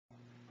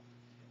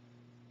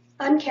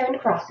I'm Karen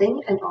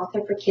Krossing, an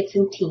author for kids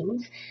and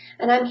teens,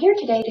 and I'm here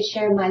today to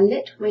share my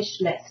lit wish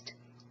list,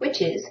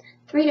 which is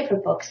 3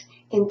 different books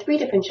in 3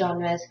 different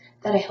genres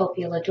that I hope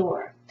you'll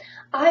adore.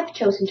 I've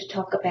chosen to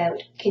talk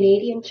about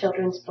Canadian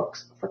children's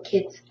books for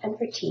kids and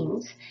for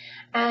teens,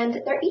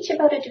 and they're each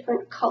about a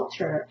different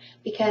culture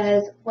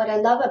because what I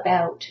love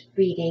about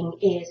reading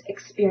is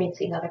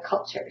experiencing other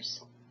cultures.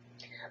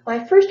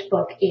 My first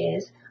book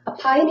is A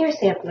Pioneer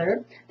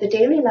Sampler, The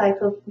Daily Life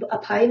of a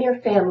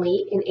Pioneer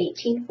Family in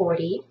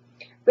 1840,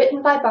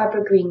 written by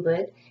Barbara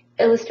Greenwood,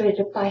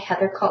 illustrated by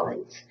Heather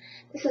Collins.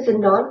 This is a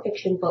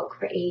nonfiction book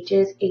for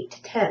ages 8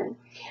 to 10,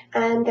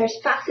 and there's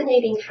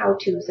fascinating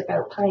how-tos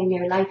about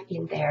pioneer life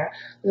in there,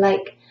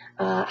 like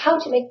how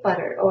to make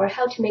butter or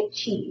how to make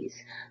cheese.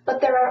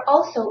 But there are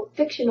also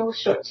fictional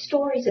short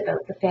stories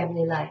about the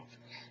family life,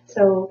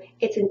 so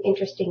it's an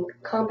interesting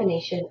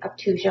combination of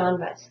 2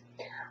 genres.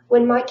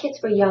 When my kids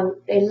were young,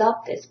 they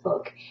loved this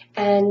book,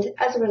 and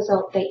as a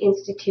result, they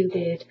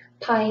instituted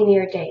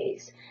Pioneer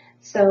Days.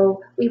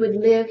 So we would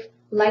live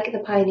like the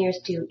pioneers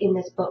do in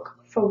this book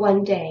for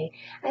one day.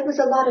 It was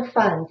a lot of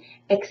fun,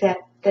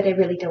 except that I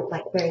really don't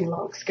like wearing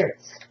long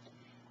skirts.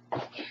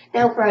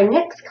 Now for our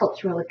next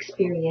cultural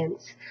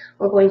experience,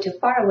 we're going to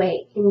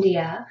faraway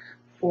India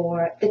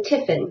for The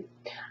Tiffin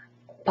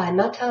by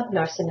Mahtab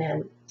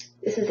Narasimhan.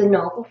 This is a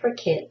novel for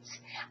kids,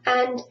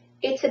 and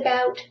it's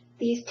about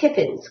these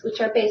tiffins, which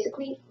are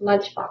basically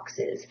lunch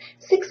boxes.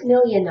 6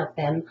 million of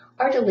them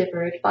are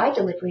delivered by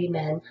delivery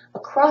men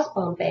across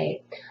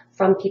Bombay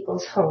from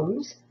people's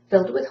homes,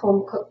 filled with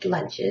home-cooked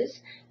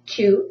lunches,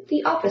 to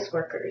the office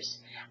workers.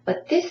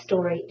 But this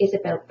story is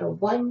about the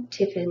one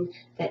tiffin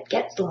that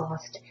gets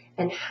lost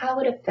and how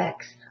it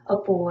affects a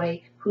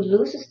boy who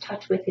loses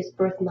touch with his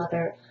birth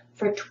mother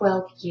for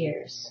 12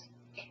 years.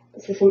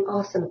 This is an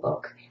awesome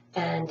book,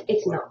 and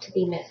it's not to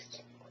be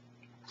missed.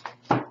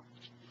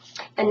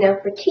 And now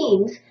for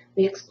teens,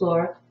 we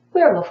explore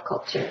werewolf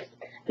culture,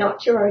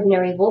 Not Your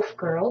Ordinary Wolf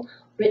Girl,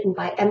 written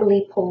by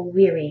Emily Pohl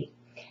Weary.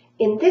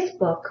 In this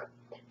book,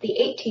 the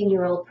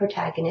 18-year-old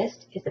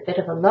protagonist is a bit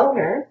of a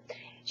loner.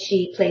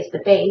 She plays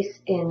the bass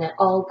in an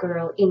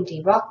all-girl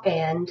indie rock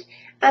band,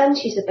 and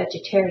she's a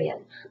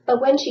vegetarian.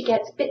 But when she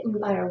gets bitten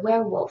by a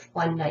werewolf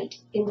one night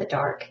in the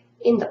dark,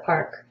 in the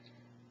park,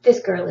 this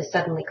girl is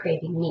suddenly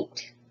craving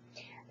meat.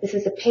 This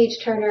is a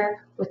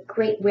page-turner with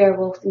great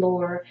werewolf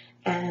lore,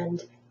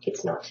 and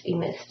it's not to be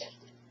missed.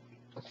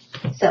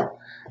 So,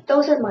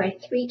 those are my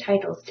 3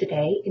 titles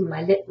today in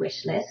my lit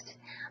wish list,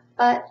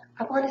 but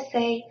I want to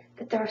say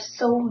that there are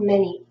so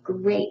many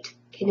great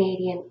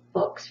Canadian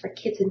books for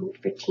kids and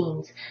for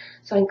teens,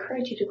 so I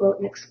encourage you to go out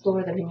and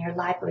explore them in your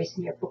libraries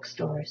and your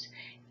bookstores.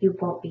 You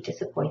won't be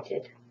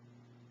disappointed.